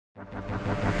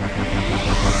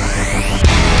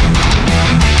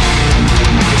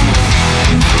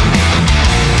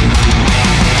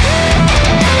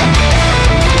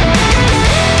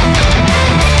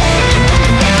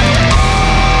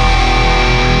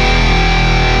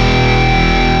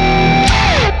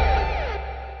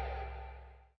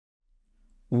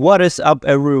What is up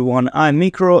everyone, I'm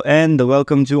Mikro and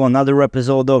welcome to another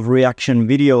episode of reaction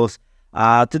videos.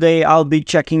 Today I'll be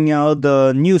checking out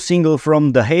the new single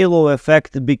from the Halo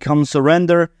Effect, Become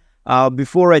Surrender.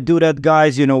 Before I do that,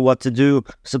 guys, you know what to do.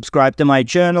 Subscribe to my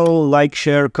channel, like,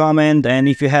 share, comment, and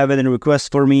if you have any requests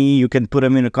for me, you can put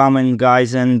them in a comment,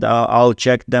 guys, and I'll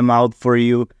check them out for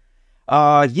you.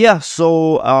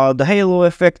 The Halo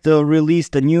Effect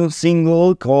released a new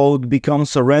single called Become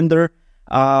Surrender.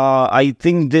 I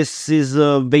think this is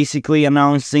basically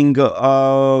announcing,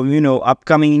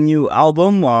 upcoming new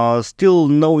album. Still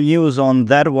no news on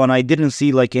that one. I didn't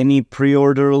see like any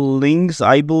pre-order links,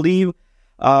 I believe.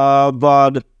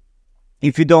 But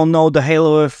if you don't know the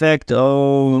Halo Effect,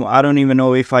 I don't even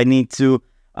know if I need to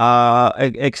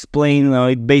explain.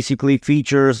 It basically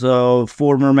features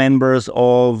former members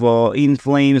of In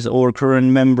Flames or current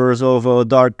members of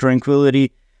Dark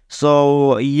Tranquillity.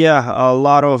 So yeah, a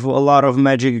lot of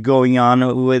magic going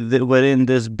on within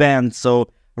this band. So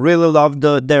really loved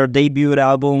their debut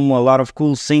album. A lot of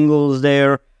cool singles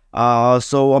there.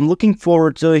 So I'm looking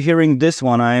forward to hearing this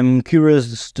one. I'm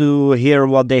curious to hear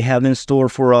what they have in store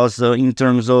for us in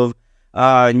terms of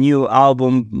new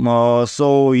album.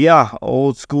 So yeah,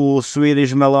 old school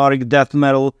Swedish melodic death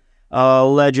metal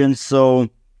legends. So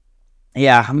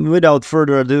yeah, without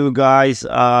further ado, guys,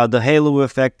 the Halo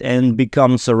Effect and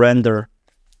Become Surrender.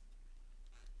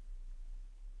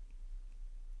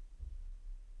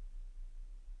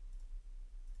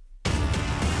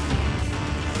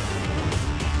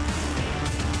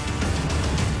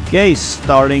 Okay,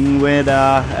 starting with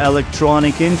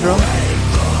electronic intro.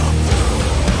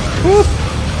 Woo.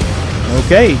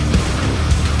 Okay.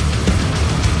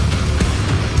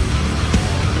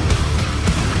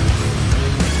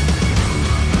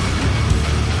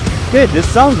 Okay, this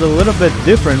sounds a little bit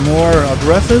different, more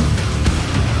aggressive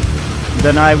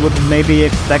than I would maybe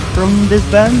expect from this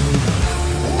band.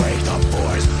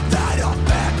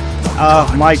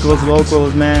 Michael's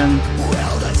vocals, man.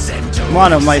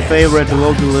 One of my favorite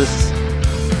vocalists.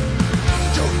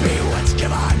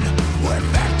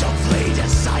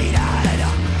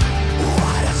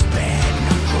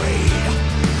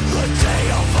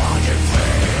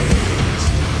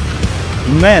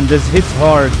 Man, this hits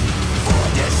hard.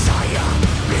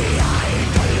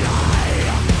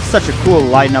 Such a cool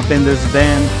lineup in this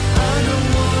band.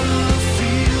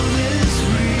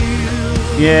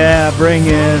 Yeah, bring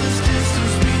it.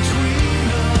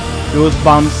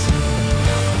 Goosebumps.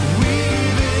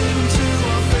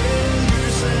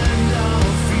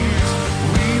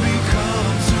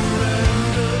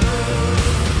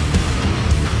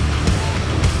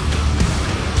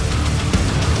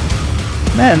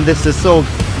 Man, this is so,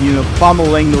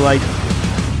 pummeling, like.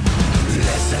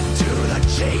 Listen to the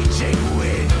changing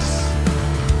winds.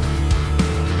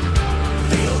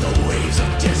 Feel the waves of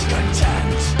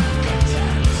discontent.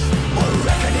 We're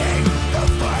reckoning the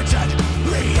vergent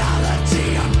reality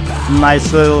unbound.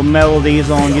 Nice little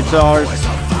melodies on guitars. The voice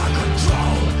of our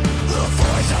control. The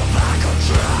voice of our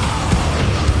control.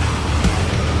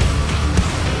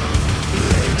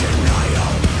 Leave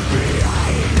denial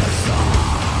behind us all.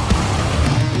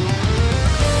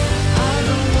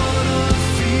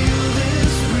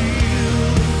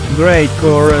 Great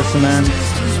chorus, man.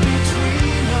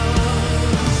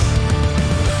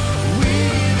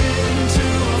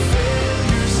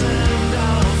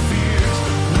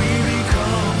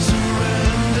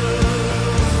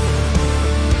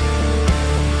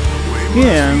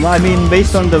 Yeah, I mean,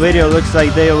 based on the video, looks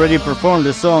like they already performed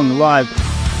the song live.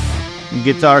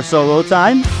 Guitar solo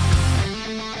time.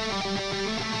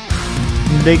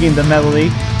 Digging the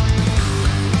melody.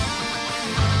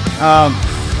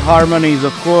 Harmonies,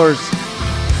 of course.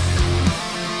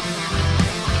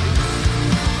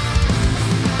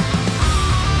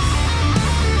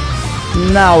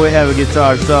 Now we have a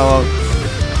guitar solo.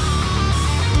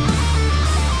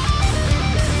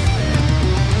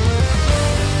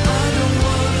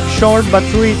 Short but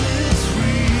sweet.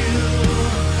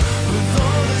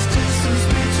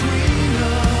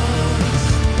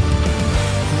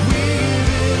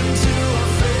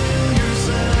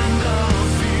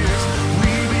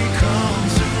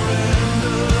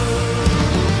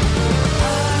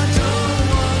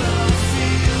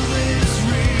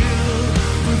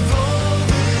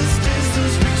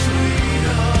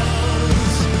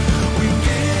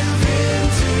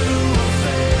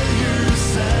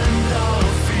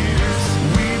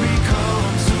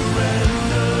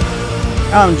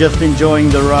 I'm just enjoying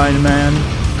the ride, man.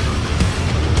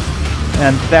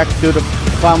 And back to the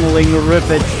pummeling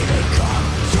riffage.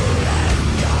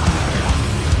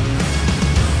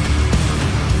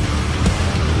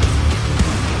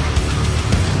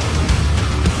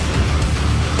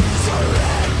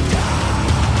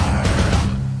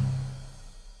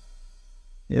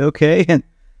 Okay.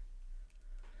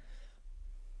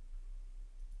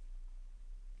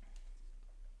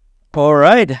 All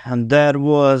right, and that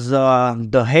was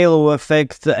the Halo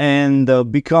effect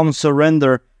and Become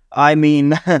Surrender. I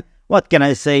mean, what can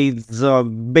I say? It's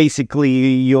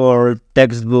basically your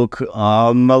textbook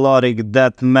melodic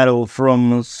death metal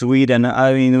from Sweden.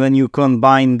 I mean, when you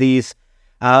combine these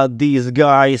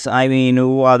guys, I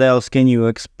mean, what else can you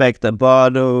expect?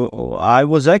 But I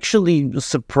was actually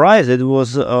surprised. It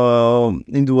was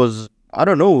I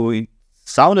don't know. It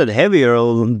sounded heavier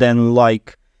than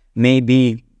like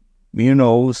maybe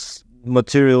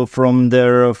material from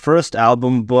their first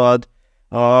album, but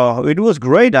it was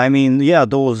great. I mean, yeah,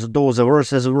 those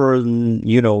verses were,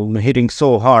 hitting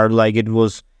so hard, like it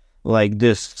was like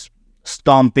this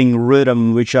stomping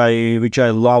rhythm, which I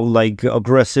love, like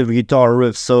aggressive guitar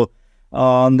riffs. So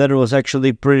that was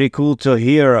actually pretty cool to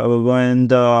hear.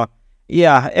 And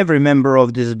yeah, every member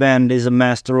of this band is a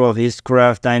master of his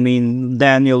craft. I mean,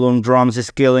 Daniel on drums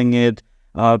is killing it.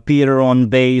 Peter on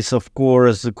bass, of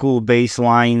course, the cool bass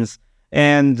lines,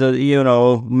 and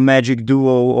magic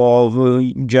duo of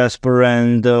Jasper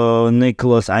and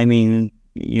Nicholas. I mean,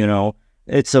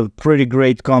 it's a pretty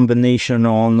great combination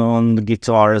on the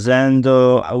guitars. And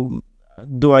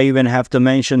do I even have to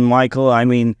mention Michael? I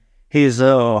mean, his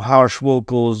harsh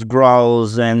vocals,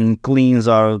 growls, and cleans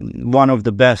are one of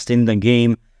the best in the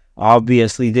game.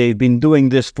 Obviously, they've been doing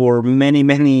this for many,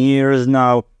 many years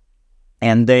now,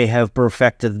 and they have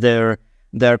perfected their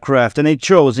craft, and it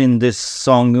shows in this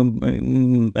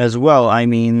song as well. I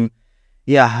mean,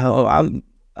 yeah,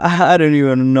 I don't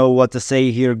even know what to say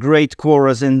here. Great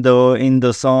chorus in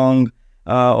the song.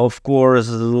 Of course,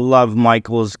 love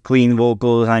Michael's clean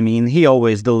vocals. I mean, he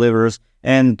always delivers,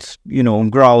 and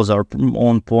growls are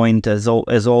on point as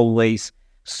always.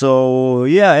 So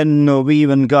yeah, and we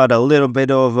even got a little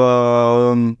bit of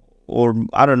or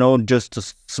I don't know, just a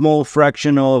small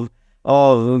fraction of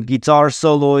guitar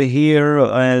solo here.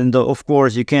 And of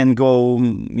course you can go,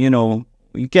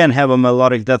 you can have a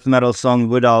melodic death metal song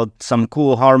without some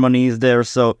cool harmonies there.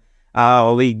 So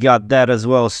we got that as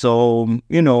well. So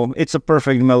it's a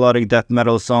perfect melodic death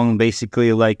metal song,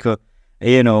 basically, like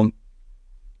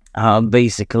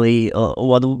basically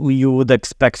what you would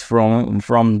expect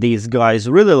from these guys.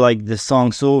 Really like this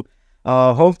song. So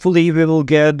hopefully we will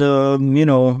get a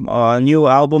new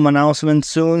album announcement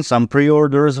soon, some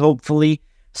pre-orders hopefully.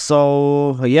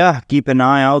 So yeah, keep an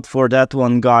eye out for that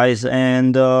one, guys.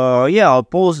 And yeah, I'll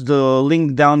post the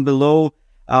link down below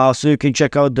so you can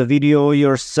check out the video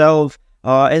yourself.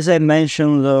 As I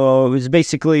mentioned, it's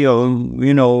basically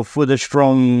footage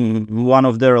from one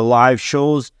of their live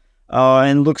shows.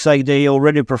 And looks like they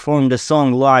already performed the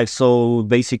song live, so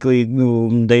basically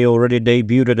they already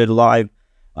debuted it live.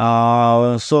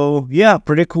 So yeah,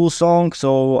 pretty cool song.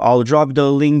 So I'll drop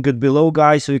the link below,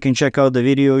 guys, so you can check out the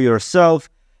video yourself.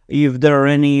 If there are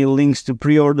any links to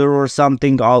pre-order or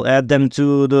something, I'll add them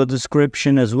to the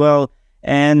description as well.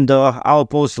 And I'll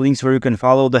post links where you can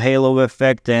follow the Halo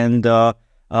Effect and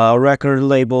record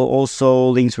label, also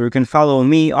links where you can follow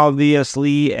me,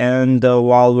 obviously. And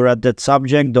while we're at that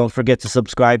subject, don't forget to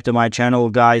subscribe to my channel,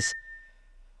 guys.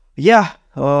 Yeah,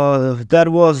 that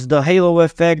was the Halo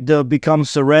Effect, the Become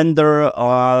Surrender.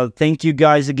 Thank you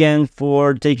guys again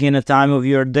for taking the time of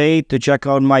your day to check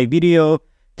out my video.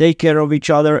 Take care of each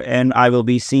other, and I will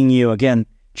be seeing you again.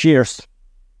 Cheers.